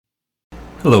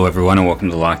Hello, everyone, and welcome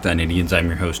to Locked On Indians. I'm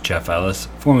your host, Jeff Ellis,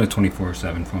 formerly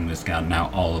 24/7, formerly Scout, now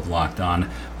all of Locked On.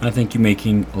 And I thank you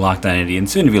making Locked On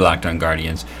Indians, soon to be Locked On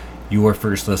Guardians, your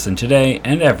first listen today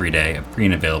and every day, free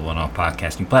and available on all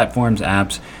podcasting platforms,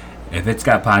 apps. If it's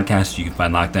got podcasts, you can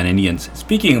find Locked On Indians.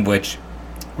 Speaking of which,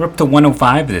 we're up to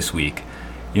 105 this week.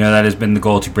 You know, that has been the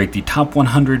goal, to break the top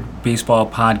 100 baseball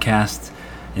podcasts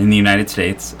in the United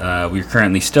States. We're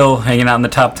currently still hanging out in the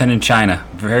top 10 in China.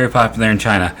 Very popular in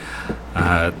China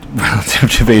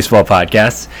relative to baseball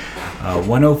podcasts.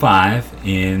 105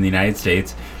 in the United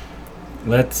States.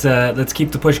 Let's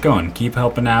keep the push going. Keep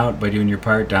helping out by doing your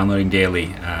part, downloading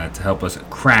daily to help us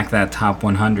crack that top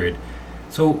 100.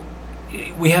 So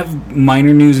we have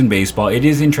minor news in baseball. It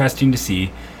is interesting to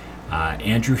see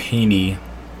Andrew Heaney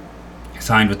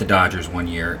signed with the Dodgers 1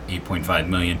 year, $8.5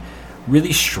 million.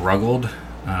 Really struggled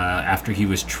after he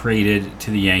was traded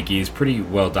to the Yankees. Pretty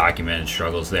well documented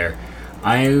struggles there.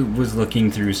 I was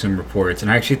looking through some reports, and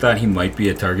I actually thought he might be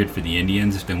a target for the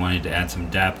Indians if they wanted to add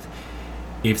some depth.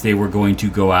 If they were going to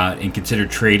go out and consider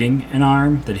trading an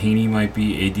arm, that Heaney might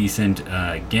be a decent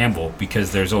gamble,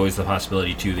 because there's always the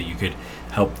possibility too that you could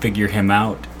help figure him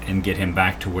out and get him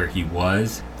back to where he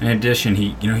was. In addition,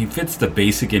 he fits the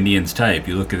basic Indians type.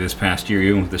 You look at this past year,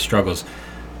 even with the struggles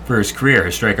for his career,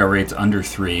 his strikeout rate's under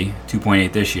 3,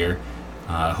 2.8 this year.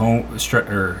 I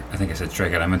think I said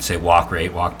strikeout. I meant to say walk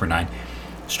rate, walk per 9.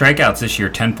 Strikeouts this year,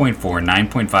 10.4,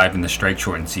 9.5 in the strike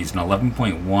shortened season,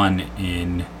 11.1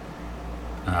 in.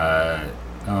 The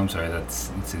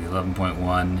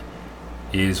 11.1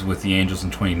 is with the Angels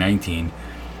in 2019.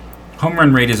 Home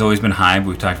run rate has always been high, but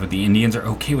we've talked about the Indians are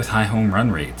okay with high home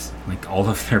run rates. Like, all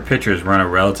of their pitchers run a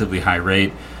relatively high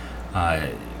rate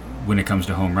when it comes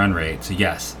to home run rate. So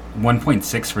yes,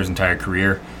 1.6 for his entire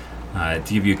career. To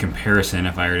give you a comparison,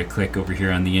 if I were to click over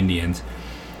here on the Indians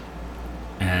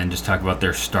and just talk about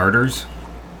their starters,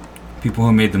 people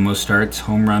who made the most starts,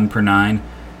 home run per 9,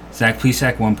 Zach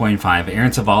Plesac 1.5, Aaron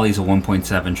Savali is a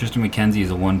 1.7, Tristan McKenzie is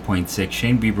a 1.6,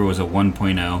 Shane Bieber was a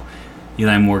 1.0,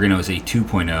 Eli Morgan was a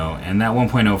 2.0, and that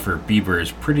 1.0 for Bieber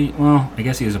is pretty, well, I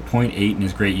guess he was a 0.8 in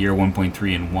his great year,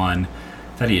 1.3 and 1.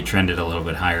 Thought he had trended a little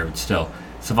bit higher, but still.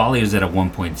 Savali was at a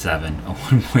 1.7, a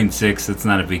 1.6, that's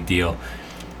not a big deal.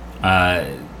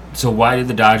 So why did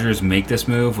the Dodgers make this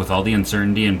move with all the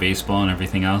uncertainty in baseball and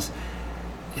everything else?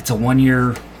 It's a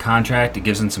 1-year contract. It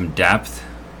gives them some depth.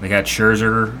 They got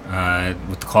Scherzer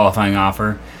with the qualifying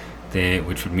offer,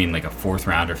 which would mean like a 4th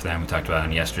rounder for them. We talked about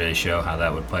on yesterday's show how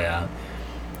that would play out.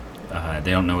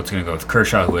 They don't know what's going to go with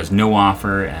Kershaw, who has no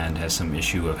offer and has some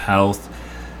issue of health.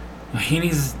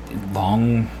 Heaney's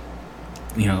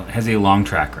has a long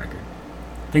track record.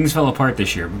 Things fell apart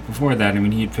this year, but before that,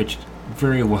 he had pitched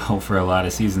very well for a lot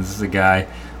of seasons. This is a guy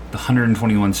with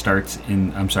 112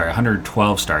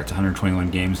 starts, 121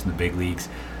 games in the big leagues.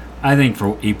 I think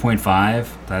for 8.5,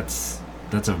 that's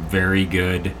a very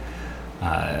good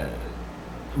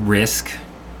risk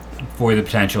for the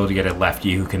potential to get a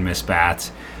lefty who can miss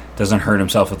bats, doesn't hurt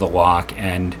himself with the walk,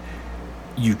 and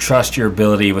you trust your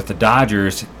ability with the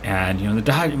Dodgers. And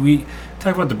we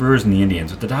talk about the Brewers and the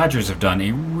Indians, but the Dodgers have done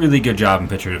a really good job in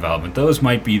pitcher development. Those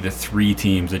might be the 3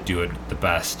 teams that do it the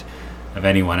best of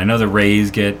anyone. I know the Rays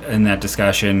get in that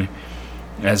discussion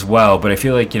as well, but I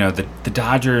feel like the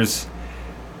Dodgers,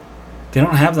 they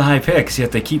don't have the high picks,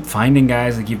 yet they keep finding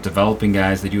guys, they keep developing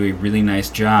guys, they do a really nice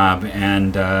job.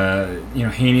 And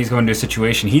Heaney's going to a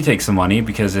situation, he takes some money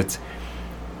because it's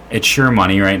sure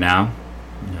money right now.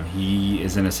 He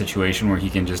is in a situation where he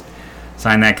can just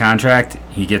sign that contract,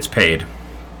 he gets paid.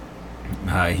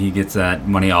 He gets that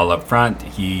money all up front.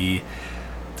 He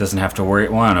doesn't have to worry,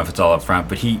 well, I don't know if it's all up front,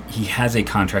 but he has a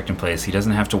contract in place. He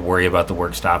doesn't have to worry about the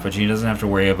work stoppage. He doesn't have to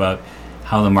worry about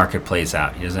how the market plays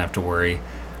out. He doesn't have to worry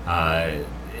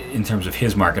in terms of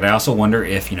his market. I also wonder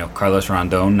if, Carlos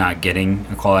Rondon not getting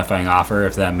a qualifying offer,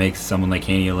 if that makes someone like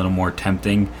Heaney a little more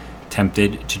tempted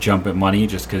to jump at money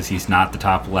just because he's not the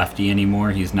top lefty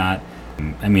anymore. He's not,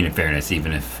 in fairness,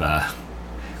 even if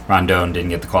Rondon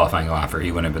didn't get the qualifying offer,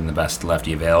 he wouldn't have been the best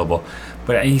lefty available.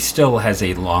 But he still has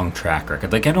a long track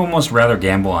record. Like, I'd almost rather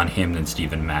gamble on him than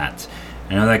Steven Matz.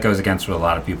 I know that goes against what a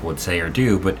lot of people would say or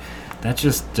do, but that's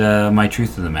just my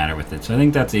truth of the matter with it. So I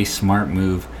think that's a smart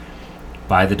move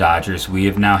by the Dodgers. We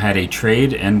have now had a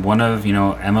trade, and one of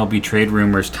MLB Trade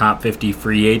Rumors' top 50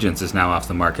 free agents is now off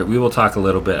the market. We will talk a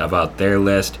little bit about their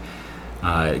list.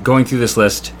 Going through this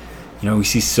list, we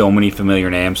see so many familiar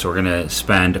names, so we're going to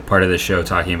spend part of the show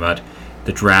talking about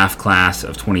the draft class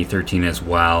of 2013 as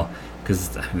well,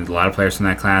 because a lot of players from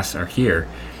that class are here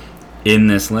in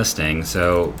this listing.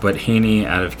 So, but Heaney,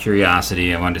 out of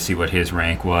curiosity, I wanted to see what his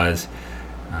rank was.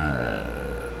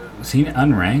 Was he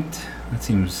unranked? That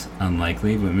seems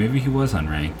unlikely, but maybe he was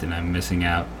unranked and I'm missing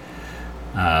out.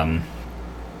 I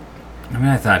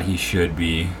thought he should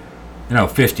be,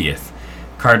 50th.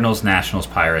 Cardinals, Nationals,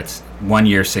 Pirates, 1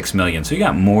 year, $6 million. So you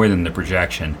got more than the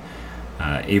projection,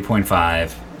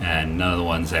 8.5, and none of the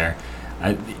ones there.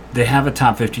 They have a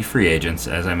top 50 free agents,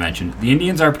 as I mentioned. The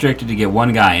Indians are projected to get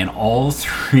one guy, and all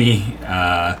three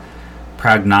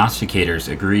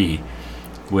prognosticators agree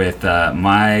with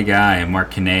my guy,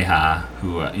 Mark Kaneha,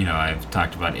 who I've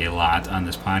talked about a lot on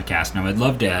this podcast, and I would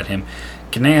love to add him.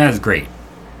 Kaneha is great.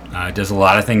 Does a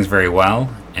lot of things very well,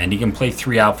 and he can play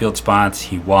 3 outfield spots.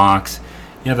 He walks.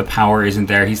 The power isn't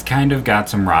there. He's kind of got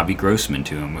some Robbie Grossman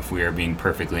to him, if we are being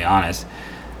perfectly honest.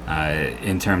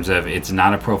 In terms of, it's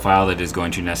not a profile that is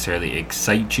going to necessarily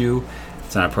excite you.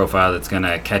 It's not a profile that's going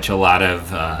to catch a lot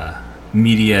of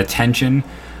media attention,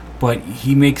 but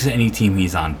he makes any team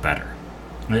he's on better.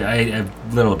 I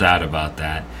have little doubt about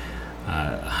that.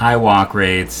 High walk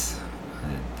rates.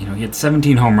 He had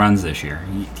 17 home runs this year.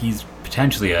 He's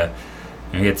potentially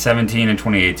he had 17 in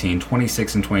 2018,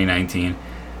 26 in 2019.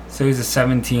 So he's a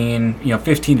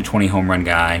 15 to 20 home run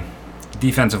guy.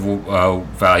 Defensive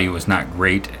value is not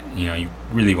great. You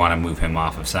really want to move him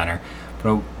off of center.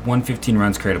 But 115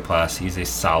 runs created plus. He's a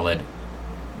solid,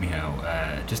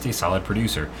 just a solid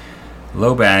producer.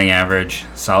 Low batting average,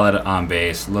 solid on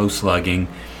base, low slugging.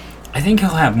 I think he'll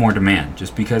have more demand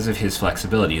just because of his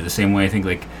flexibility. The same way I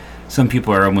think some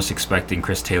people are almost expecting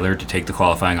Chris Taylor to take the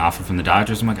qualifying offer from the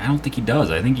Dodgers. I'm like, I don't think he does.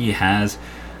 I think he has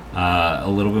a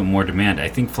little bit more demand. I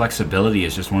think flexibility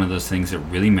is just one of those things that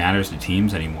really matters to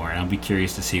teams anymore, and I'll be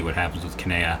curious to see what happens with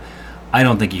Kanea. I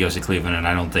don't think he goes to Cleveland, and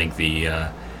I don't think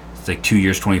it's 2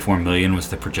 years, $24 million was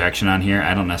the projection on here.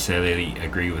 I don't necessarily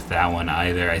agree with that one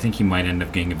either. I think he might end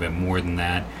up getting a bit more than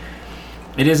that.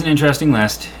 It is an interesting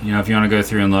list. If you want to go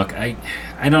through and look, I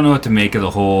don't know what to make of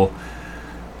the whole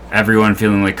everyone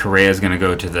feeling like Correa is going to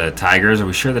go to the Tigers. Are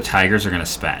we sure the Tigers are going to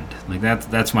spend?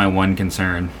 That's my one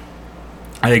concern.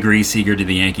 I agree, Seager to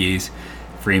the Yankees,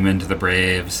 Freeman to the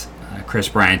Braves, Chris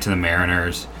Bryant to the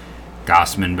Mariners,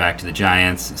 Gossman back to the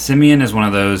Giants. Simeon is one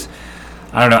of those,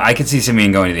 I don't know, I could see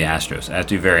Simeon going to the Astros. I have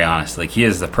to be very honest. He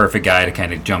is the perfect guy to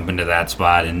kind of jump into that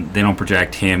spot, and they don't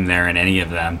project him there in any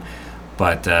of them.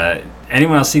 But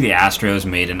anyone else see the Astros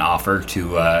made an offer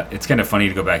to, it's kind of funny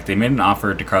to go back, they made an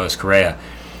offer to Carlos Correa.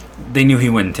 They knew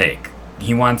he wouldn't take.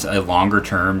 He wants a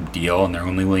longer-term deal, and they're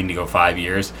only willing to go 5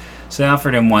 years. So they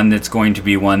offered him one that's going to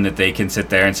be one that they can sit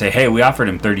there and say, hey, we offered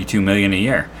him $32 million a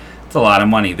year. It's a lot of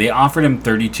money. They offered him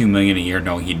 $32 million a year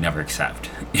knowing he'd never accept.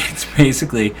 It's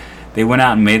basically, they went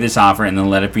out and made this offer and then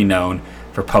let it be known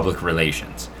for public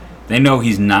relations. They know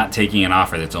he's not taking an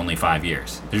offer that's only 5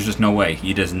 years. There's just no way.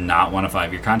 He does not want a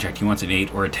 5-year contract. He wants an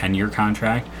 8 or a 10-year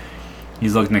contract.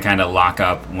 He's looking to kind of lock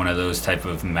up one of those type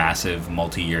of massive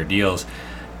multi-year deals.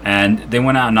 And they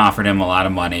went out and offered him a lot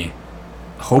of money,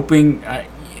 hoping,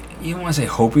 you don't want to say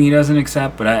hoping he doesn't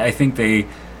accept, but I think they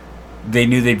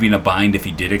knew they'd be in a bind if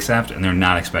he did accept, and they're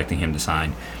not expecting him to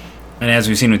sign. And as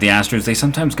we've seen with the Astros, they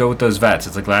sometimes go with those vets.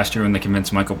 It's like last year when they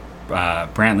convinced Michael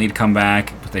Brantley to come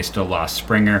back, but they still lost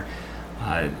Springer.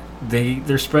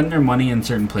 They're spending their money in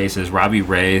certain places. Robbie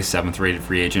Ray, 7th rated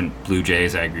free agent, Blue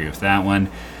Jays, I agree with that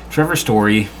one. Trevor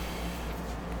Story.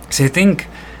 See, I think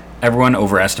everyone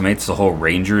overestimates the whole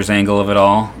Rangers angle of it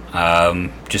all,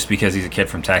 just because he's a kid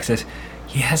from Texas.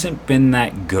 He hasn't been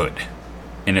that good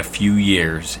in a few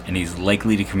years, and he's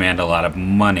likely to command a lot of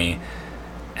money.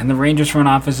 And the Rangers front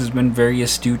office has been very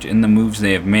astute in the moves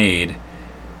they have made.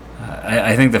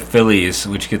 I think the Phillies,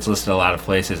 which gets listed a lot of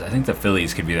places, I think the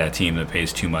Phillies could be that team that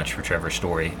pays too much for Trevor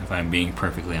Story, if I'm being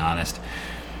perfectly honest.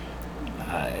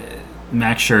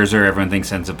 Max Scherzer, everyone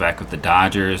thinks ends up back with the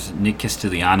Dodgers. Nick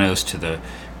Castellanos to the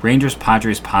Rangers,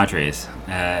 Padres.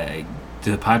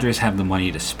 Do the Padres have the money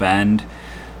to spend?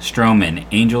 Stroman,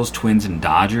 Angels, Twins, and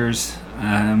Dodgers.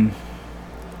 I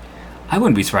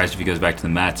wouldn't be surprised if he goes back to the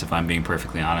Mets, if I'm being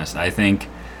perfectly honest. I think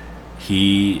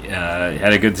he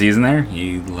had a good season there.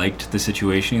 He liked the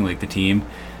situation. He liked the team.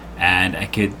 And I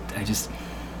just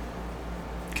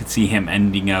could see him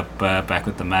ending up back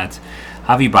with the Mets.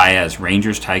 Javi Baez,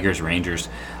 Rangers, Tigers, Rangers.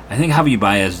 I think Javi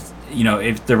Baez,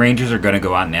 if the Rangers are going to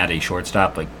go out and add a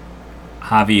shortstop,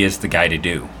 Javi is the guy to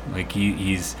do.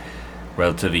 He's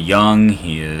relatively young.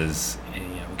 He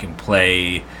can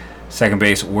play second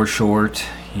base or short.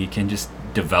 He can just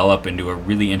develop into a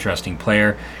really interesting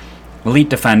player. Elite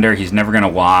defender. He's never going to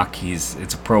walk.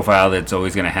 It's a profile that's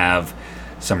always going to have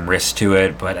some risk to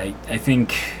it. But I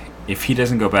think if he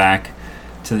doesn't go back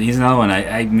he's another one.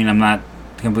 I mean, I'm not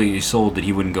completely sold that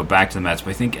he wouldn't go back to the Mets,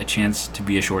 but I think a chance to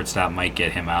be a shortstop might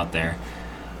get him out there.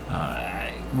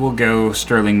 we'll go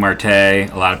Starling Marte.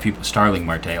 A lot of people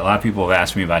have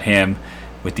asked me about him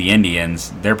with the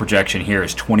Indians. Their projection here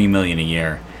is $20 million a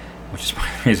year, which is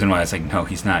the reason why I was like, no,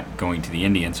 he's not going to the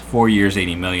Indians. 4 years,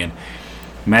 $80 million.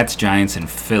 Mets, Giants, and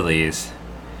Phillies.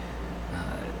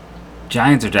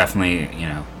 Giants are definitely,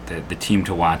 the team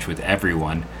to watch with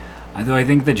everyone. Although I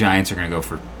think the Giants are going to go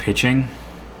for pitching.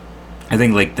 I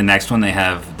think like the next one they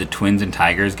have the Twins and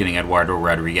Tigers getting Eduardo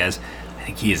Rodriguez. I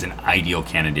think he is an ideal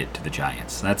candidate to the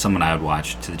Giants. That's someone I would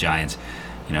watch to the Giants.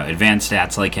 Advanced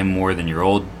stats like him more than your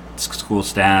old school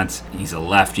stats. He's a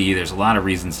lefty. There's a lot of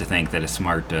reasons to think that a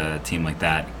smart team like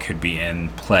that could be in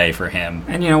play for him.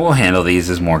 And, we'll handle these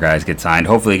as more guys get signed.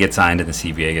 Hopefully get signed and the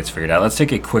CBA gets figured out. Let's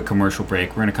take a quick commercial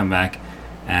break. We're going to come back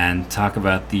and talk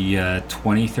about the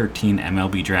 2013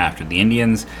 MLB draft with the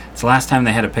Indians. It's the last time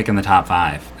they had a pick in the top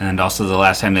 5, and also the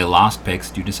last time they lost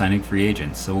picks due to signing free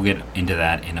agents. So we'll get into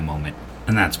that in a moment.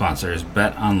 And that sponsor is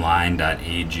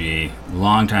betonline.ag.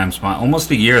 Longtime sponsor.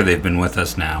 Almost a year they've been with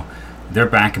us now. They're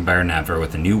back and better than ever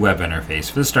with a new web interface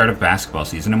for the start of basketball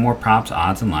season and more props,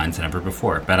 odds, and lines than ever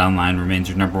before. BetOnline remains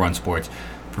your number one sports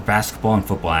for basketball and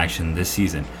football action this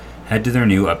season. Head to their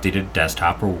new updated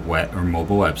desktop or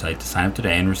mobile website to sign up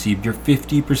today and receive your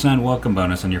 50% welcome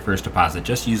bonus on your first deposit.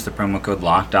 Just use the promo code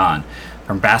LOCKEDON.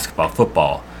 From basketball,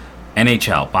 football,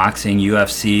 NHL, boxing,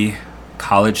 UFC,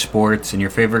 college sports, and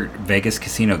your favorite Vegas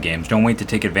casino games. Don't wait to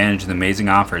take advantage of the amazing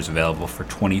offers available for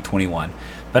 2021.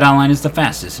 BetOnline is the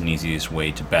fastest and easiest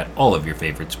way to bet all of your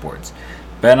favorite sports.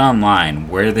 BetOnline,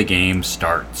 where the game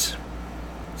starts.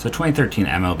 So 2013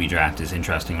 MLB draft is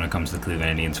interesting when it comes to the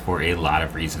Cleveland Indians for a lot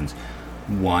of reasons.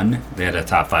 One, they had a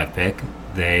top 5 pick.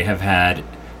 They have had,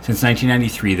 since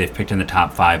 1993, they've picked in the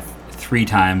top 5 3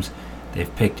 times.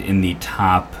 They've picked in the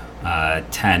top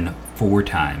 10 4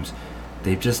 times.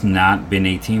 They've just not been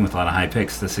a team with a lot of high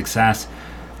picks. The success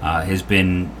has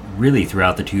been really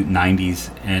throughout the 90s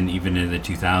and even in the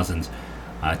 2000s.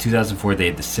 2004, they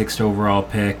had the 6th overall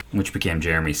pick, which became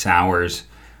Jeremy Sowers.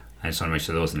 I just want to make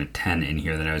sure there wasn't a 10 in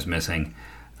here that I was missing.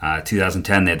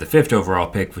 2010, they had the 5th overall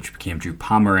pick, which became Drew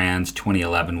Pomeranz.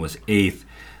 2011 was 8th,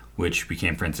 which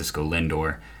became Francisco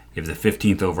Lindor. You have the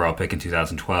 15th overall pick in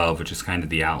 2012, which is kind of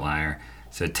the outlier.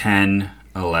 So 10,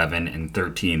 11, and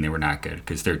 13, they were not good,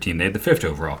 because 13, they had the 5th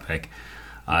overall pick.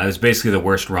 It was basically the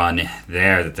worst run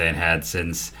there that they had had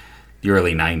since the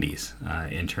early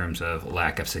 90s in terms of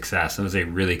lack of success. It was a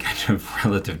really kind of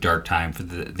relative dark time for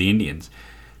the Indians,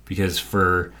 because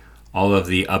for all of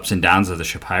the ups and downs of the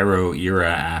Shapiro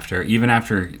era even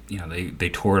after they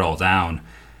tore it all down,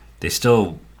 they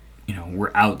still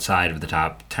were outside of the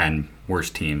top 10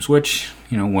 worst teams, which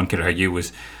one could argue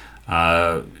was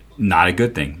not a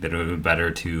good thing. That it would have been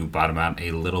better to bottom out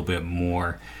a little bit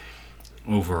more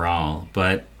overall.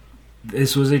 But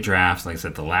this was a draft, like I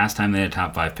said, the last time they had a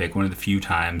top 5 pick, one of the few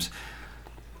times.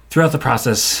 Throughout the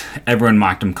process, everyone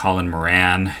mocked him. Colin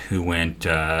Moran, who went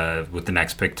with the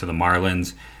next pick to the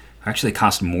Marlins, actually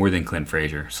cost more than Clint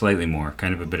Frazier, slightly more.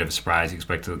 Kind of a bit of a surprise. You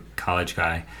expect a college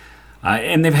guy.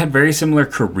 And they've had very similar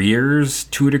careers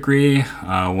to a degree.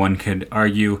 One could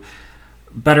argue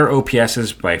better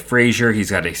OPSs by Frazier. He's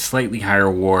got a slightly higher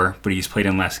WAR, but he's played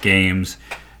in less games.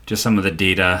 Just some of the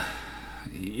data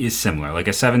is similar. Like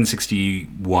a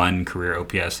 761 career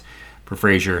OPS for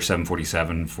Frazier,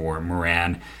 747 for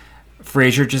Moran.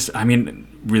 Frazier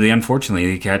really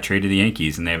unfortunately, he got traded to the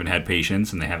Yankees, and they haven't had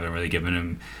patience, and they haven't really given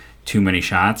him too many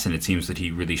shots, and it seems that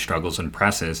he really struggles and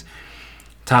presses.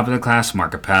 Top of the class,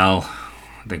 Mark Appel.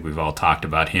 I think we've all talked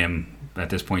about him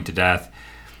at this point to death.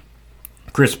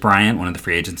 Chris Bryant, one of the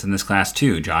free agents in this class,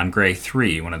 2. John Gray,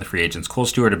 3, one of the free agents. Cole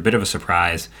Stewart, a bit of a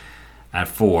surprise at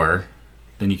 4.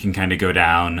 Then you can kind of go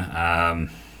down.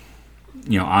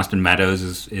 Austin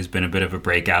Meadows has been a bit of a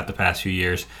breakout the past few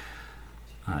years.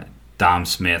 Dom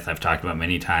Smith, I've talked about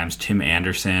many times. Tim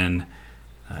Anderson,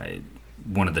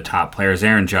 one of the top players.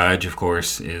 Aaron Judge, of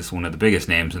course, is one of the biggest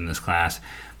names in this class.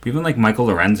 But even like Michael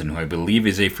Lorenzen, who I believe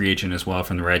is a free agent as well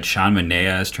from the Reds. Sean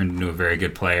Manaea has turned into a very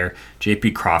good player.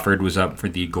 J.P. Crawford was up for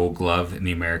the Gold Glove in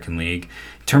the American League.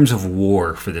 In terms of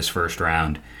WAR for this first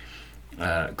round,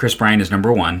 Chris Bryant is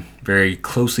number 1, very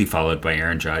closely followed by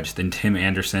Aaron Judge. Then Tim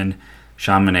Anderson,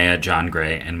 Sean Manaea, John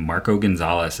Gray, and Marco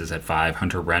Gonzalez is at 5.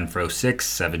 Hunter Renfroe, 6.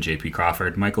 7, J.P.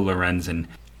 Crawford. Michael Lorenzen,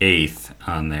 8th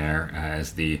on there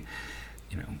as the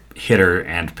hitter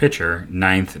and pitcher.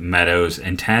 9th, Meadows,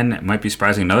 and 10, it might be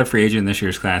surprising, another free agent in this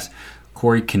year's class,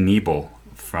 Corey Knebel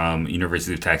from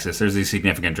University of Texas. There's a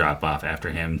significant drop-off after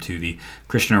him to the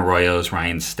Christian Arroyos,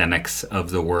 Ryan Stenecks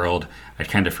of the world. I'd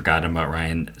kind of forgotten about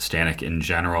Ryan Stanek in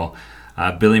general.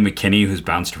 Billy McKinney, who's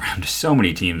bounced around to so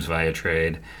many teams via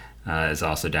trade, is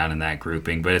also down in that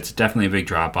grouping, but it's definitely a big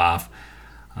drop-off.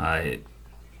 Uh,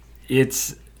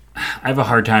 it's I have a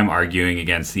hard time arguing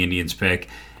against the Indians pick.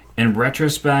 In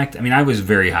retrospect, I mean, I was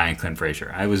very high on Clint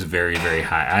Frazier. I was very, very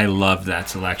high. I loved that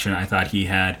selection. I thought he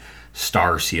had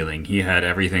star ceiling. He had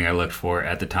everything I looked for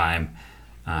at the time.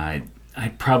 I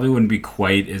probably wouldn't be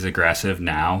quite as aggressive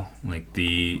now. Like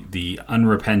the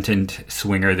unrepentant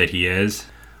swinger that he is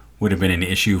would have been an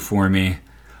issue for me.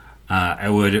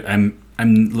 I'm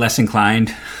less inclined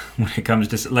when it comes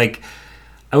to like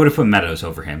I would have put Meadows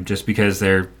over him just because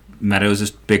Meadows is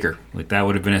bigger. Like that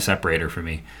would have been a separator for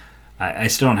me. I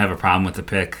still don't have a problem with the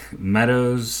pick.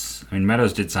 Meadows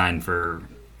did sign for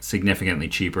significantly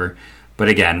cheaper. But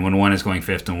again, when one is going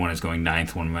fifth and one is going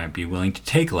ninth, one might be willing to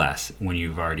take less when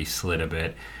you've already slid a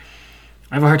bit.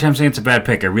 I have a hard time saying it's a bad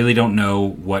pick. I really don't know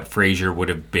what Frazier would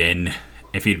have been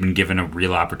if he'd been given a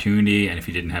real opportunity and if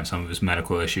he didn't have some of his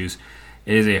medical issues.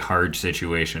 It is a hard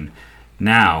situation.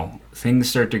 Now, things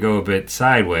start to go a bit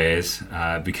sideways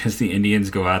because the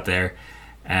Indians go out there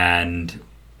and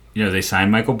they sign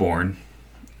Michael Bourn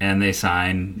and they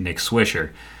sign Nick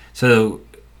Swisher. So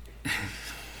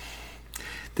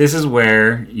this is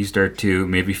where you start to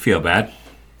maybe feel bad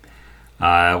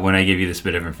when I give you this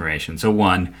bit of information. So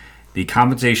one, the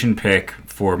compensation pick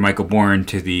for Michael Bourn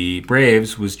to the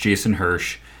Braves was Jason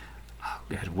Hirsch. Oh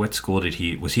God, what school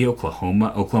was he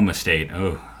Oklahoma State.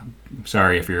 Oh, I'm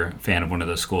sorry if you're a fan of one of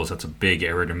those schools. That's a big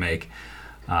error to make.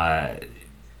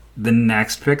 The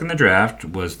next pick in the draft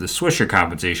was the Swisher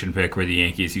compensation pick, where the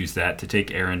Yankees used that to take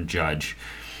Aaron Judge.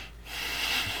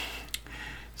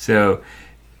 So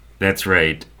that's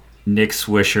right. Nick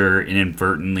Swisher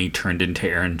inadvertently turned into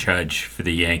Aaron Judge for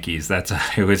the Yankees.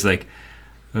 It was like,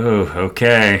 oh,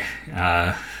 okay.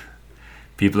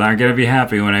 People aren't going to be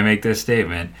happy when I make this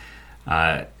statement.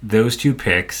 Those two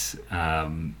picks.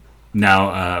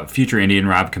 Now, future Indian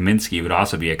Rob Kaminsky would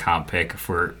also be a comp pick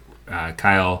for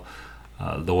Kyle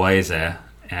Loaiza,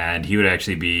 and he would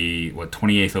actually be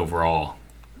 28th overall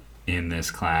in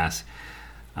this class.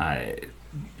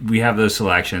 We have those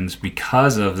selections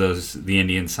because of the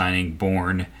Indians signing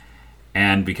Bourn,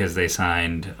 and because they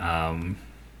signed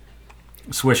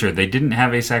Swisher. They didn't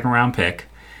have a second round pick,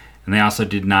 and they also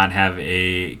did not have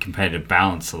a competitive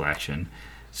balance selection.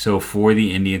 So for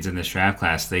the Indians in this draft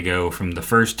class, they go from the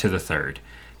first to the third.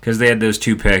 Because they had those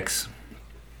two picks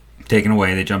taken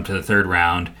away, they jumped to the third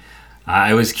round.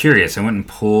 I was curious. I went and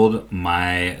pulled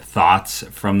my thoughts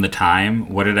from the time.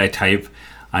 What did I type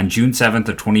on June 7th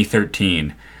of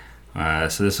 2013?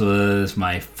 So this was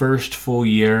my first full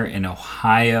year in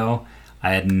Ohio.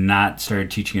 I had not started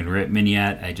teaching in Rittman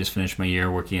yet. I just finished my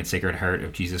year working at Sacred Heart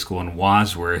of Jesus School in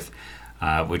Wadsworth,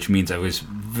 which means I was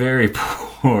very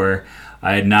poor.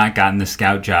 I had not gotten the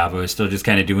scout job. I was still just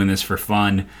kind of doing this for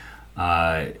fun.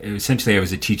 Essentially, I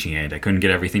was a teaching aide. I couldn't get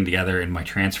everything together in my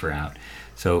transfer out.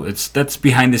 So that's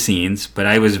behind the scenes, but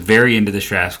I was very into this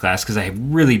draft class because I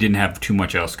really didn't have too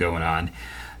much else going on.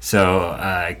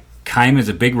 So Keim is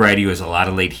a big righty who has a lot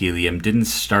of late helium. Didn't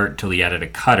start till he added a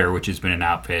cutter, which has been an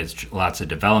outpitch. Lots of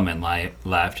development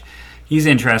left. He's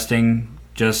interesting.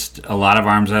 Just a lot of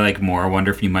arms I like more. I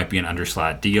wonder if he might be an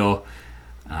underslot deal.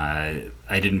 I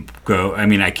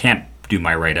can't do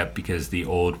my write-up because the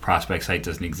old prospect site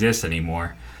doesn't exist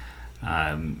anymore.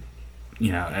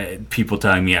 People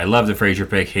telling me I love the Frazier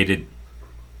pick, hated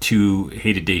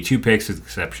day two picks with the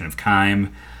exception of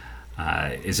Keim.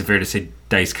 Is it fair to say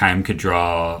Dice Keim could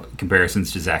draw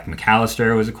comparisons to Zach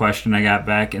McAllister was a question I got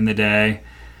back in the day.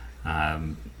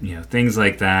 Things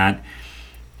like that.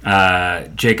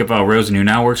 Jacob L. Rosen, who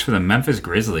now works for the Memphis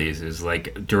Grizzlies, is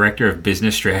like director of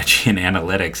business strategy and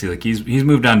analytics. He's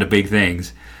moved on to big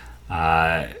things.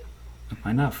 Am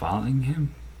I not following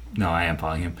him? No, I am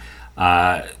following him.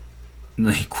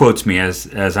 He quotes me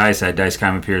as I said, Dice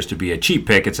Keim appears to be a cheap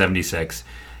pick at 76.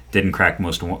 Didn't crack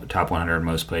most top 100 in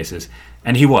most places,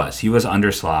 and he was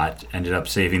underslot. Ended up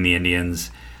saving the Indians.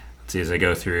 Let's see as I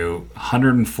go through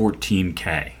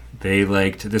 114K.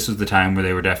 This was the time where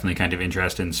they were definitely kind of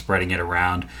interested in spreading it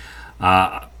around.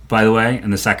 By the way,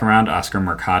 in the second round, Oscar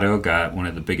Mercado got one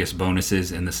of the biggest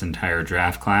bonuses in this entire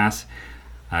draft class.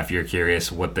 If you're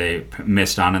curious what they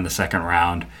missed on in the second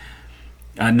round,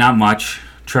 not much.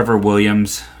 Trevor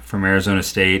Williams from Arizona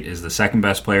State is the second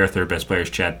best player. Third best player is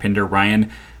Chad Pinder.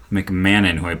 Ryan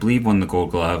McMahon, who I believe won the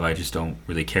Gold Glove, I just don't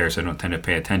really care, so I don't tend to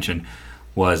pay attention,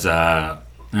 was the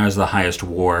highest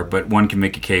WAR. But one can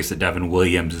make a case that Devin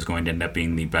Williams is going to end up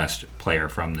being the best player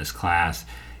from this class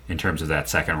in terms of that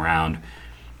second round.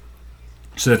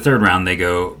 So the third round, they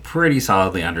go pretty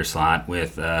solidly underslot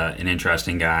with an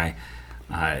interesting guy.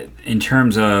 In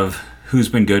terms of who's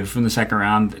been good from the second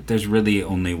round, there's really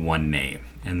only one name,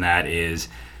 and that is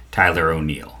Tyler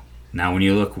O'Neill. Now, when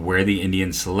you look where the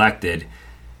Indians selected,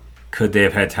 could they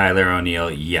have had Tyler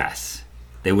O'Neill? Yes.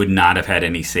 They would not have had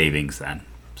any savings then.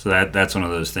 So that's one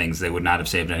of those things. They would not have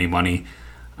saved any money,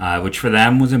 which for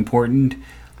them was important.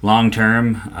 Long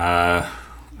term, I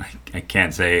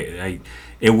can't say.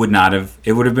 It would not have.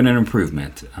 It would have been an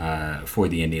improvement for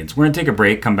the Indians. We're going to take a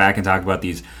break, come back, and talk about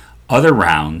these other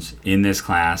rounds in this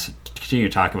class. Continue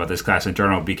to talk about this class in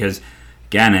general because,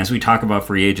 again, as we talk about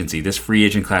free agency, this free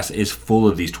agent class is full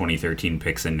of these 2013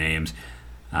 picks and names.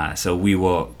 So we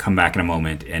will come back in a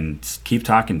moment and keep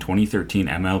talking 2013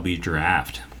 MLB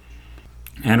draft.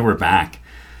 And we're back.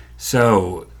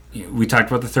 So we talked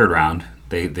about the third round.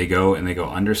 They go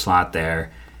under slot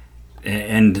there.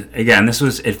 And again,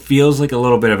 it feels like a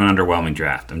little bit of an underwhelming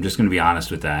draft. I'm just going to be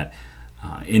honest with that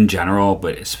in general,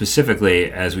 but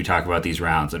specifically as we talk about these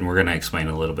rounds, and we're going to explain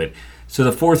a little bit. So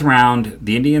the fourth round,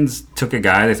 the Indians took a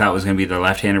guy they thought was going to be their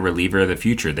left-handed reliever of the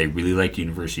future. They really liked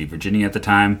University of Virginia at the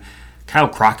time. Kyle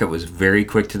Crockett was very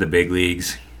quick to the big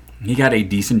leagues. He got a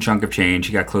decent chunk of change.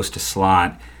 He got close to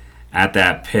slot at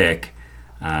that pick.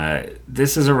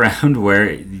 This is a round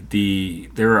where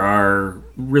there are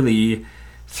really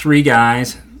three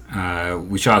guys.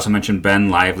 We should also mention Ben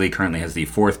Lively currently has the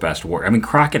fourth best WAR. I mean,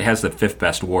 Crockett has the fifth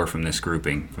best WAR from this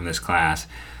grouping, from this class.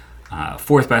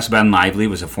 Fourth best Ben Lively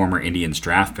was a former Indians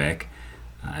draft pick.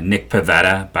 Nick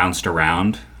Pivetta bounced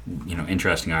around.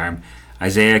 Interesting arm.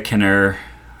 Isaiah Kinner,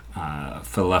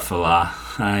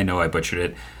 Falafala, I know I butchered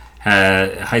it.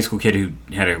 A high school kid who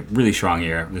had a really strong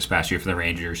year this past year for the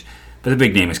Rangers. But the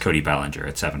big name is Cody Bellinger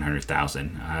at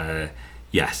 $700,000.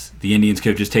 Yes, the Indians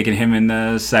could have just taken him in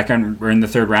the second or in the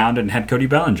third round and had Cody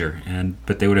Bellinger,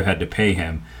 but they would have had to pay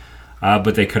him.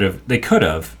 But they could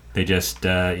have. They just,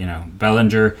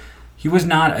 Bellinger. He was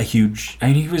not a huge. I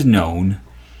mean, he was known,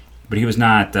 but he was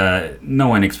not. No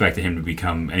one expected him to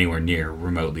become anywhere near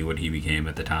remotely what he became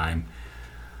at the time.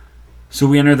 So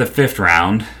we enter the fifth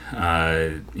round.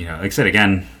 Like I said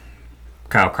again,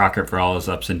 Kyle Crockett for all his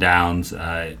ups and downs.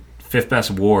 Fifth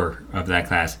best WAR of that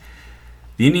class.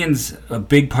 The Indians, a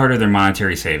big part of their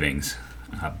monetary savings,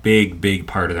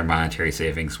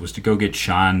 was to go get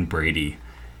Sean Brady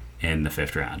in the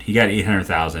fifth round. He got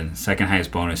 $800,000, second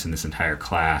highest bonus in this entire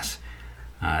class.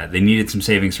 They needed some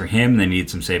savings for him. They needed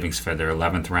some savings for their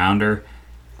 11th rounder.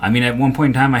 I mean, at one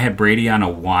point in time, I had Brady on a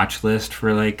watch list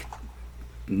for like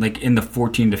in the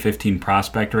 14 to 15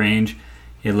 prospect range.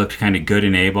 He looked kind of good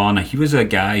in A-ball. Now, he was a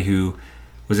guy who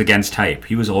was against type.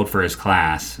 He was old for his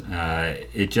class.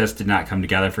 It just did not come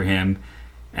together for him.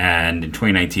 And in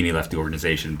 2019, he left the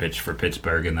organization, pitched for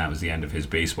Pittsburgh, and that was the end of his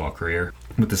baseball career.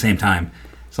 But at the same time,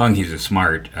 as long as he was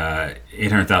smart,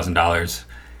 $800,000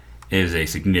 is a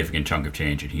significant chunk of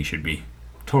change, and he should be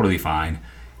totally fine.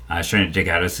 I was trying to dig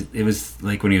out. It was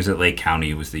like when he was at Lake County,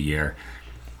 it was the year.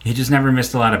 He just never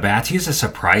missed a lot of bats. He's a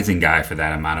surprising guy for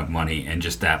that amount of money and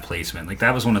just that placement. Like,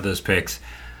 that was one of those picks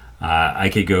I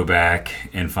could go back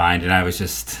and find, and I was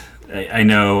just, I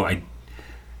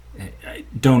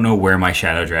don't know where my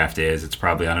shadow draft is. It's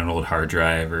probably on an old hard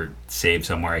drive or saved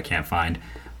somewhere I can't find.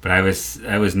 But I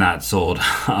was not sold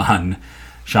on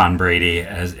Sean Brady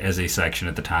as a section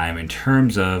at the time. In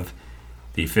terms of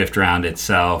the fifth round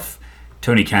itself,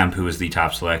 Tony Kemp, who was the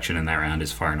top selection in that round,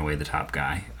 is far and away the top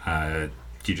guy.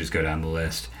 You just go down the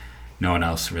list. No one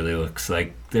else really looks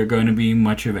like they're going to be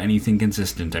much of anything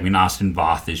consistent. I mean, Austin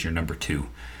Voth is your number 2.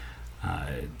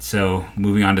 So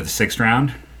moving on to the sixth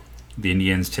round, the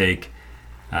Indians take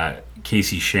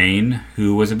Casey Shane,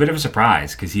 who was a bit of a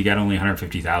surprise because he got only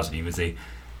 $150,000. He was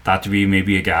thought to be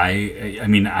maybe a guy. I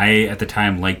mean, I at the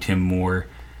time liked him more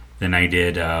than I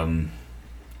did Sean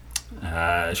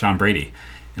Brady,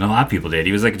 and a lot of people did.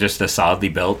 He was like just a solidly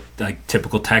built, like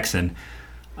typical Texan.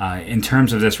 In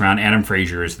terms of this round, Adam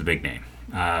Frazier is the big name,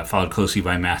 followed closely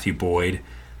by Matthew Boyd.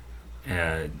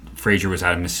 Frazier was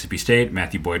out of Mississippi State.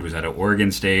 Matthew Boyd was out of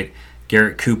Oregon State.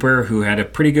 Garrett Cooper, who had a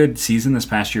pretty good season this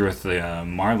past year with the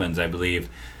Marlins, I believe,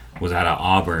 was out of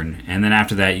Auburn. And then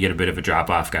after that, you get a bit of a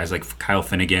drop-off. Guys like Kyle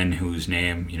Finnegan, whose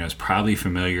name is probably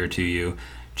familiar to you.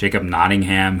 Jacob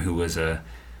Nottingham, who was a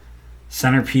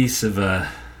centerpiece of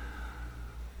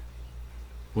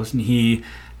wasn't he?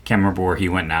 Can't remember where he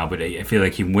went now, but I feel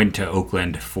like he went to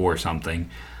Oakland for something.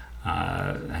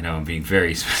 I know I'm being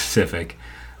very specific.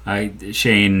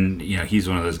 Shane, he's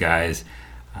one of those guys.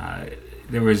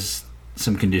 There was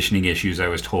some conditioning issues, I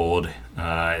was told,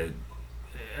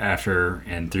 after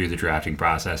and through the drafting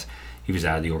process. He was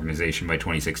out of the organization by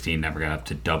 2016, never got up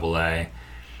to AA.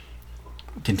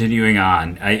 Continuing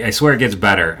on, I swear it gets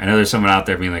better. I know there's someone out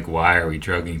there being like, why are we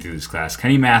drugging through this class?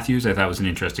 Kenny Matthews, I thought was an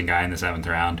interesting guy in the 7th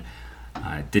round.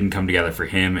 Didn't come together for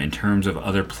him. In terms of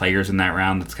other players in that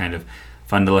round, that's kind of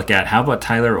fun to look at. How about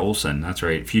Tyler Olson? That's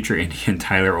right, future Indian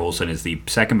Tyler Olson is the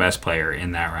second best player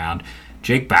in that round.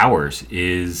 Jake Bowers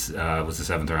was the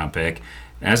 7th round pick,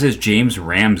 as is James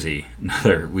Ramsey.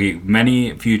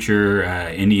 Many future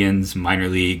Indians, minor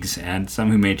leagues, and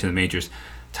some who made it to the majors.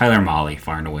 Tyler Mahle,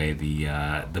 far and away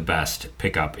the best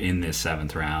pickup in this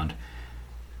 7th round.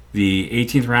 The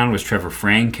 18th round was Trevor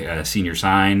Frank, a senior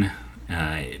sign,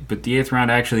 but the 8th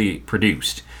round actually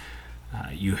produced.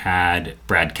 You had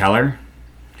Brad Keller,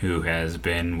 who has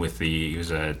been he was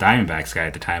a Diamondbacks guy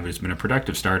at the time, but has been a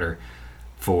productive starter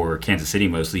for Kansas City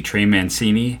mostly. Trey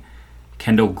Mancini,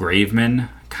 Kendall Graveman,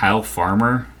 Kyle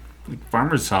Farmer.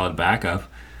 Farmer's a solid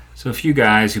backup. So a few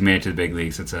guys who made it to the big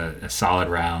leagues. It's a solid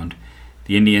round.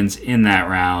 The Indians in that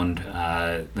round,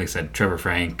 like I said, Trevor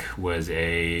Frank was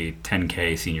a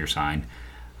 10K senior sign.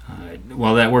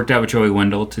 While that worked out with Joey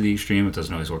Wendell to the extreme, it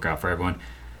doesn't always work out for everyone.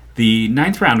 The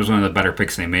 9th round was one of the better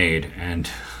picks they made, and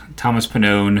Thomas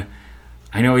Pannone,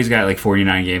 I know he's got like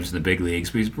 49 games in the big leagues,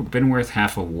 but he's been worth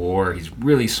half a WAR. He's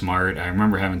really smart. I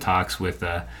remember having talks with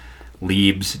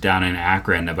Leibs down in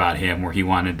Akron about him, where he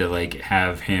wanted to like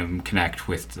have him connect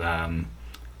with Tom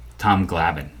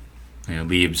Glavine.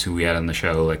 Leibs, who we had on the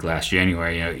show like last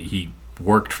January, he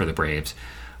worked for the Braves.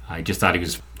 I just thought he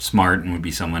was smart and would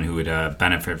be someone who would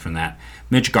benefit from that.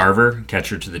 Mitch Garver,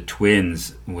 catcher to the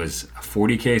Twins, was a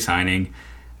 40K signing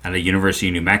at the University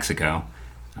of New Mexico.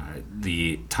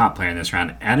 The top player in this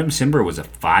round. Adam Simber was a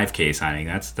 5K signing.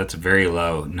 That's very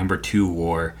low. Number 2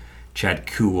 WAR. Chad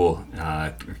Kuhl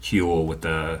with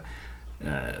the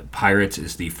Pirates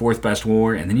is the 4th best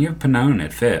WAR, and then you have Pannone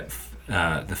at 5th.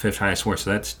 The 5th highest WAR.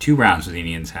 So that's 2 rounds where the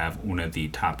Indians have one of the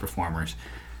top performers.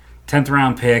 10th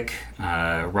round pick,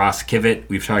 Ross Kivett.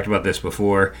 We've talked about this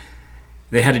before.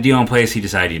 They had a deal in place. He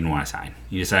decided he didn't want to sign.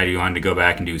 He decided he wanted to go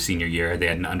back and do his senior year. They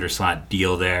had an underslot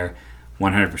deal there.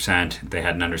 100%. They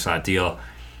had an underslot deal.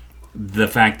 The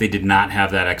fact they did not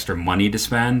have that extra money to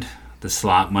spend, the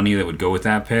slot money that would go with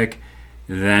that pick,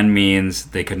 then means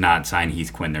they could not sign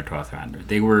Heath Quinn, their 12th rounder.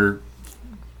 They were,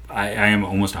 I am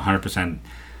almost 100%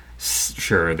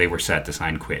 sure they were set to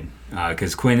sign Quinn,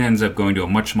 because Quinn ends up going to a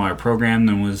much smaller program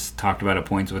than was talked about at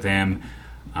points with him.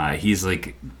 He's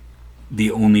like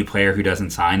the only player who doesn't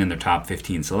sign in their top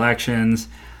 15 selections.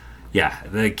 Yeah,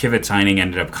 the Kivett signing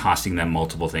ended up costing them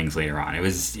multiple things later on.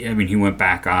 He went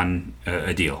back on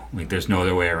a deal. Like, there's no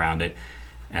other way around it.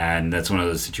 And that's one of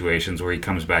those situations where he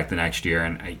comes back the next year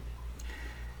and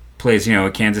plays,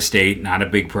 at Kansas State, not a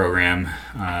big program.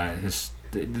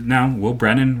 Now, Will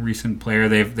Brennan, recent player,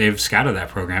 they've scouted that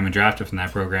program and drafted from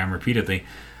that program repeatedly.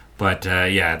 But,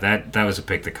 that was a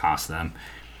pick that cost them.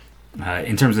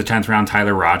 In terms of the 10th round,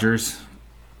 Tyler Rogers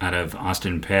out of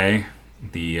Austin Peay,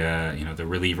 the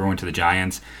reliever, went to the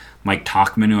Giants. Mike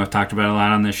Tauchman, who I've talked about a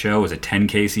lot on this show, was a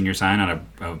 10K senior sign out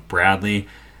of Bradley.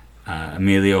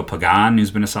 Emilio Pagan,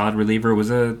 who's been a solid reliever, was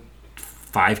a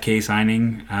 5K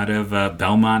signing out of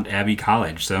Belmont Abbey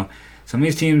College. So some of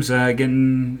these teams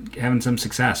having some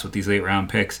success with these late round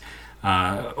picks.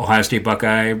 Ohio State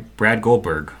Buckeye Brad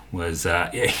Goldberg was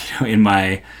in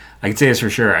my, I can say this for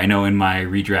sure, I know in my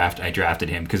redraft I drafted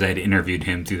him because I had interviewed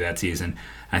him through that season.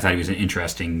 I thought he was an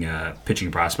interesting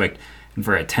pitching prospect. And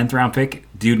for a 10th round pick,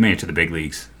 dude made it to the big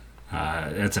leagues.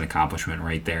 That's an accomplishment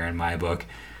right there in my book.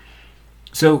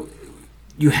 So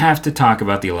you have to talk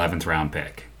about the 11th round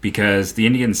pick, because the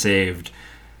Indians saved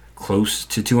close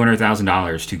to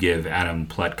 $200,000 to give Adam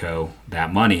Plutko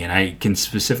that money. And I can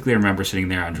specifically remember sitting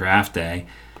there on draft day,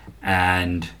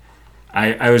 and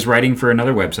I was writing for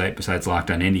another website besides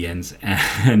Locked On Indians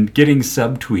and getting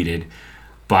subtweeted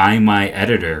by my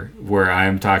editor, where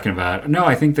I'm talking about, no,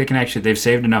 I think they've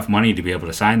saved enough money to be able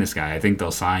to sign this guy. I think they'll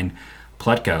sign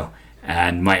Plutko.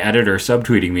 And my editor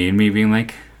subtweeting me and me being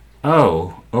like,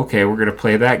 oh, okay, we're going to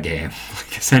play that game.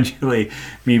 Like, essentially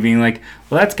me being like,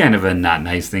 well, that's kind of a not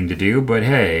nice thing to do, but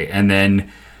hey. And then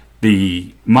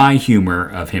my humor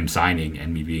of him signing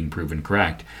and me being proven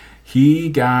correct. He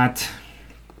got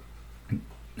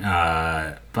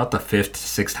about the 5th,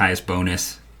 6th highest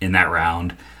bonus in that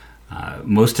round.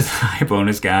 Most of the high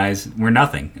bonus guys were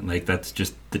nothing. Like, that's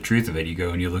just the truth of it. You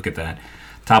go and you look at that.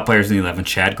 Top players in the 11th,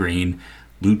 Chad Green,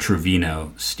 Lou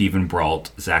Trevino, Stephen Brault,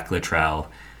 Zach Littrell.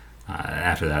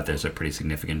 After that, there's a pretty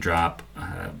significant drop.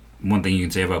 One thing you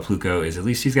can say about Plutko is at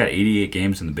least he's got 88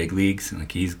 games in the big leagues.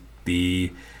 Like, he's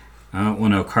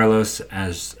Carlos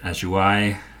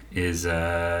Azuay is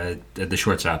the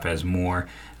shortstop, has more,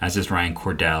 as is Ryan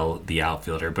Cordell, the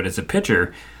outfielder. But as a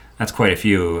pitcher, that's quite a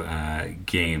few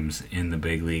games in the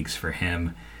big leagues for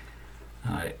him.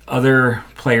 Other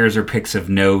players or picks of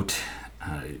note,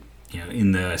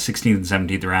 in the 16th and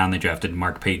 17th round, they drafted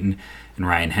Mark Payton and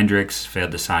Ryan Hendricks.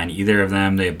 Failed to sign either of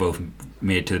them. They both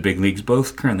made it to the big leagues.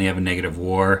 Both currently have a negative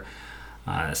WAR.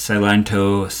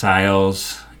 Silento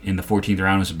Siles in the 14th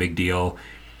round was a big deal.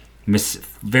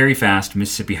 Very fast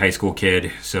Mississippi high school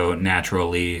kid, so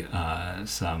naturally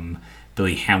some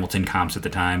Billy Hamilton comps at the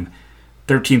time.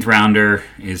 13th rounder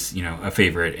is a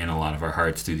favorite in a lot of our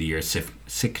hearts through the years.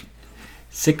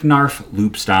 Sicknarf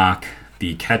Loopstock.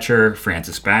 The catcher,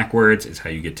 Francis Backwards, is how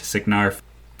you get to Sicknarf.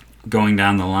 Going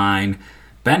down the line,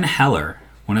 Ben Heller,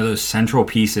 one of those central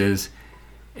pieces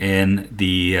in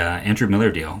the Andrew Miller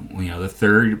deal. The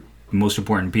third most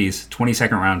important piece,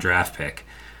 22nd round draft pick.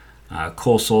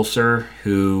 Cole Sulser,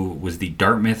 who was the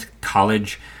Dartmouth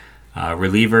College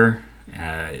reliever.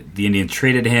 The Indians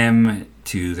traded him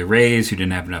to the Rays, who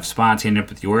didn't have enough spots. He ended up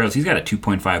with the Orioles. He's got a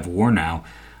 2.5 WAR now.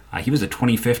 He was a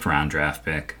 25th round draft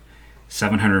pick.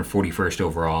 741st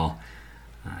overall.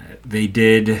 They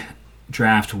did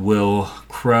draft Will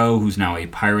Crow, who's now a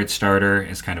Pirates starter,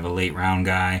 as kind of a late round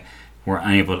guy.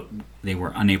 They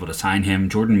were unable to sign him.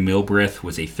 Jordan Milbrith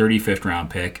was a 35th round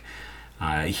pick.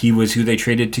 He was who they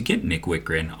traded to get Nick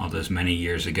Whitgren all those many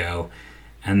years ago.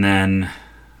 And then,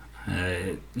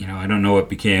 I don't know what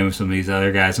became of some of these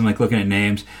other guys. I'm looking at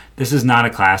names. This is not a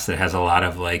class that has a lot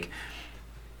of like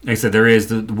I said, there is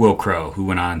the Will Crow, who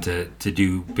went on to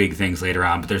do big things later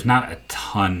on, but there's not a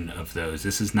ton of those.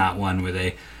 This is not one where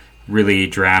they really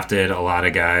drafted a lot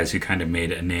of guys who kind of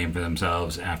made a name for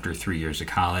themselves after 3 years of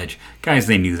college, guys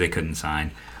they knew they couldn't sign.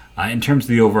 In terms of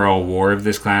the overall WAR of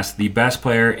this class, the best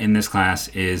player in this class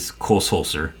is Cole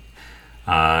Sulser.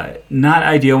 Not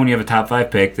ideal when you have a top 5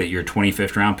 pick that your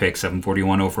 25th round pick,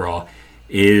 741 overall,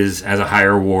 has a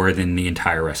higher WAR than the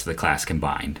entire rest of the class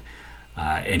combined.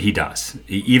 And he does.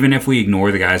 Even if we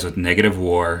ignore the guys with negative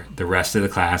WAR, the rest of the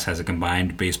class has a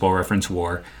combined Baseball Reference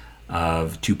WAR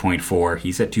of 2.4.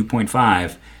 He's at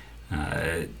 2.5.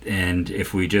 And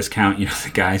if we just count, the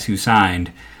guys who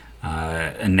signed,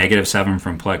 a -7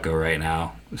 from Pleco right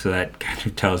now. So that kind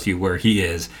of tells you where he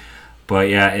is. But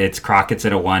yeah, it's Crockett's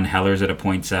at a 1, Heller's at a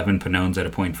 0.7, Panone's at a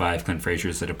 0.5, Clint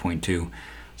Frazier's at a 0.2.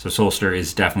 So Sulser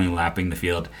is definitely lapping the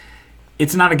field.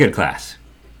 It's not a good class.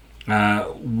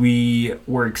 We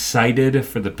were excited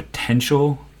for the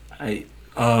potential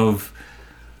of...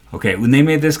 Okay, when they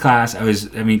made this class,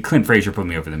 Clint Frazier put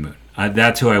me over the moon.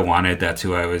 That's who I wanted. That's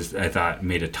who I thought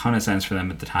made a ton of sense for them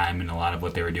at the time and a lot of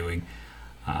what they were doing.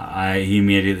 He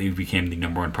immediately became the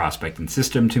number 1 prospect in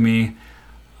system to me.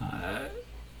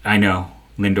 I know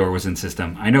Lindor was in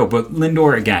system. I know, but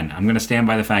Lindor, again, I'm going to stand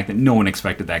by the fact that no one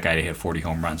expected that guy to hit 40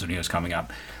 home runs when he was coming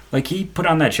up. Like, he put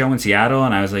on that show in Seattle,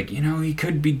 and I was like, he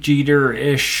could be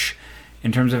Jeter-ish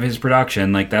in terms of his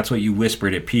production. Like, that's what you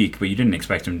whispered at peak, but you didn't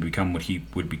expect him to become what he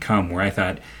would become, where I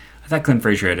thought Clint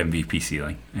Frazier had MVP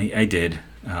ceiling. I did.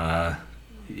 I've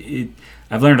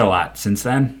learned a lot since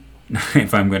then,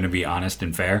 if I'm going to be honest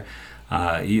and fair.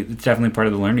 It's definitely part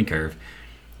of the learning curve.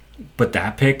 But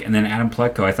that pick, and then Adam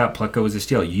Pleco, I thought Pleco was a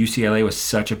steal. UCLA was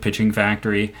such a pitching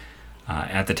factory.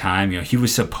 At the time, he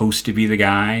was supposed to be the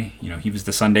guy. He was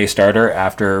the Sunday starter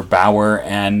after Bauer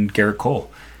and Garrett Cole.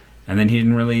 And then he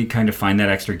didn't really kind of find that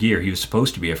extra gear. He was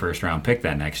supposed to be a first-round pick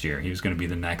that next year. He was going to be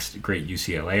the next great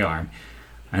UCLA arm.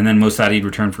 And then most thought he'd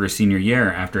return for his senior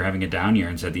year after having a down year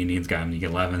and said the Indians got him to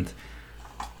 11th.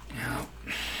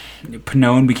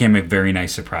 Panone became a very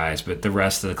nice surprise, but the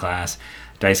rest of the class,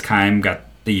 Dice Keim got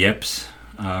the yips,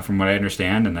 from what I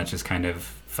understand, and that just kind of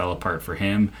fell apart for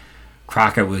him.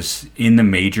 Crockett was in the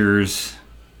majors.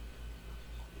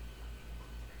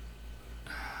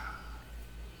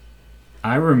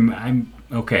 I'm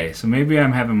okay, so maybe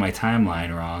I'm having my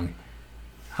timeline wrong.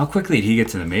 How quickly did he get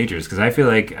to the majors? Because I feel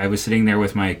like I was sitting there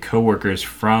with my coworkers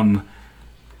from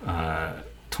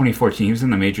 2014. He was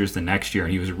in the majors the next year,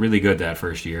 and he was really good that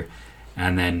first year.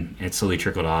 And then it slowly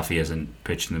trickled off. He hasn't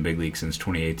pitched in the big league since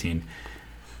 2018.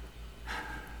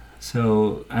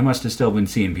 So I must have still been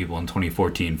seeing people in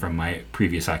 2014 from my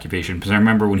previous occupation, because I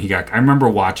remember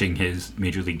watching his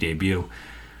major league debut.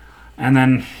 And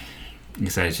then, like I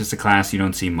said, it's just a class you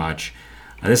don't see much.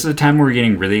 This is a time where we're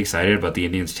getting really excited about the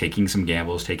Indians taking some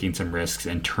gambles, taking some risks,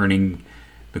 and turning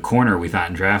the corner, we thought,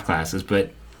 in draft classes.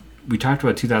 But we talked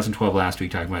about 2012 last week,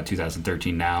 talking about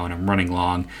 2013 now, and I'm running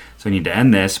long, so I need to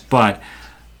end this. But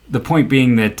the point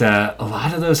being that a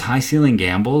lot of those high-ceiling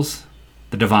gambles,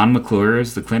 the Devon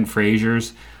McClures, the Clint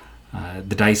Fraziers,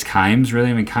 the Dice Keims,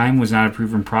 really. Keim was not a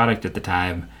proven product at the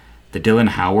time. The Dylan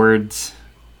Howards,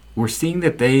 we're seeing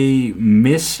that they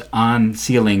miss on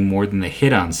ceiling more than they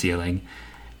hit on ceiling,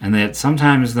 and that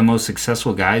sometimes the most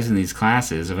successful guys in these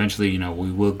classes, eventually,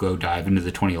 we will go dive into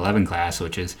the 2011 class,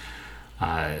 which is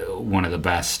one of the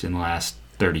best in the last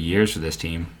 30 years for this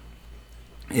team.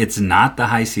 It's not the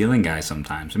high ceiling guy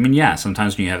sometimes. I mean, yeah,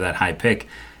 sometimes when you have that high pick,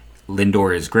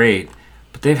 Lindor is great,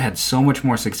 but they've had so much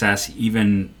more success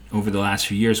even over the last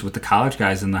few years with the college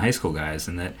guys and the high school guys,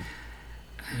 and that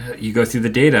you go through the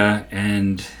data,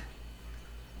 and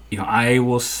I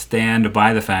will stand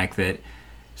by the fact that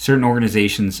certain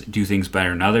organizations do things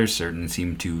better than others. Certain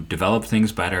seem to develop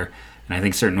things better, and I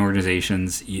think certain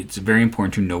organizations, it's very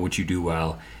important to know what you do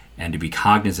well and to be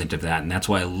cognizant of that. And that's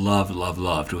why I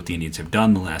loved what the Indians have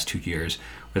done the last 2 years,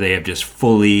 where they have just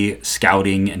fully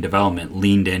scouting and development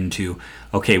leaned into,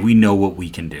 okay, we know what we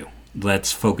can do.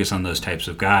 Let's focus on those types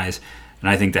of guys. And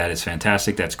I think that is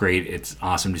fantastic. That's great. It's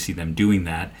awesome to see them doing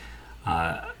that.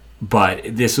 But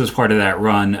this was part of that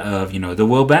run of, the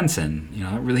Will Benson.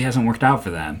 It really hasn't worked out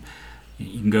for them.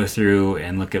 You can go through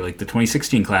and look at like the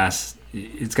 2016 class.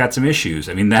 It's got some issues.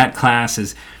 I mean, that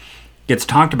class gets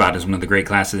talked about as one of the great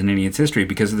classes in Indians history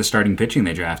because of the starting pitching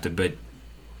they drafted. But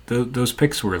those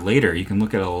picks were later. You can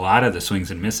look at a lot of the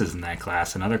swings and misses in that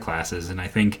class and other classes. And I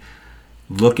think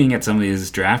looking at some of these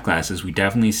draft classes, we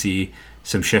definitely see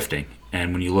some shifting.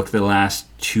 And when you look at the last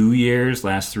 3 years,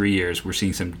 we're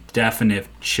seeing some definite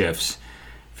shifts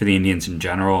for the Indians in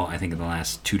general, I think in the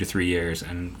last 2 to 3 years.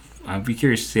 And I'll be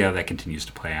curious to see how that continues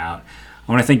to play out.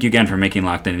 I want to thank you again for making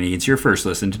Locked On Indians your first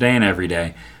listen today and every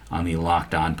day on the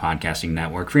Locked On Podcasting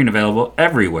Network, free and available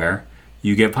everywhere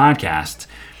you get podcasts.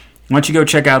 Why don't you go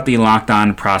check out the Locked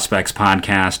On Prospects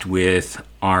podcast with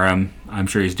Aram. I'm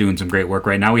sure he's doing some great work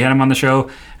right now. We had him on the show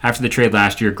after the trade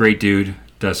last year. Great dude.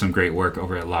 Does some great work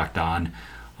over at Locked On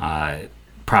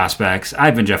Prospects.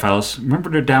 I've been Jeff Ellis. Remember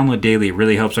to download daily. It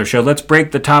really helps our show. Let's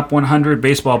break the top 100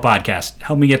 baseball podcast.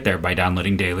 Help me get there by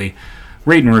downloading daily.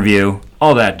 Rate and review.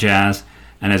 All that jazz.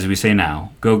 And as we say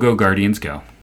now, go Guardians, go.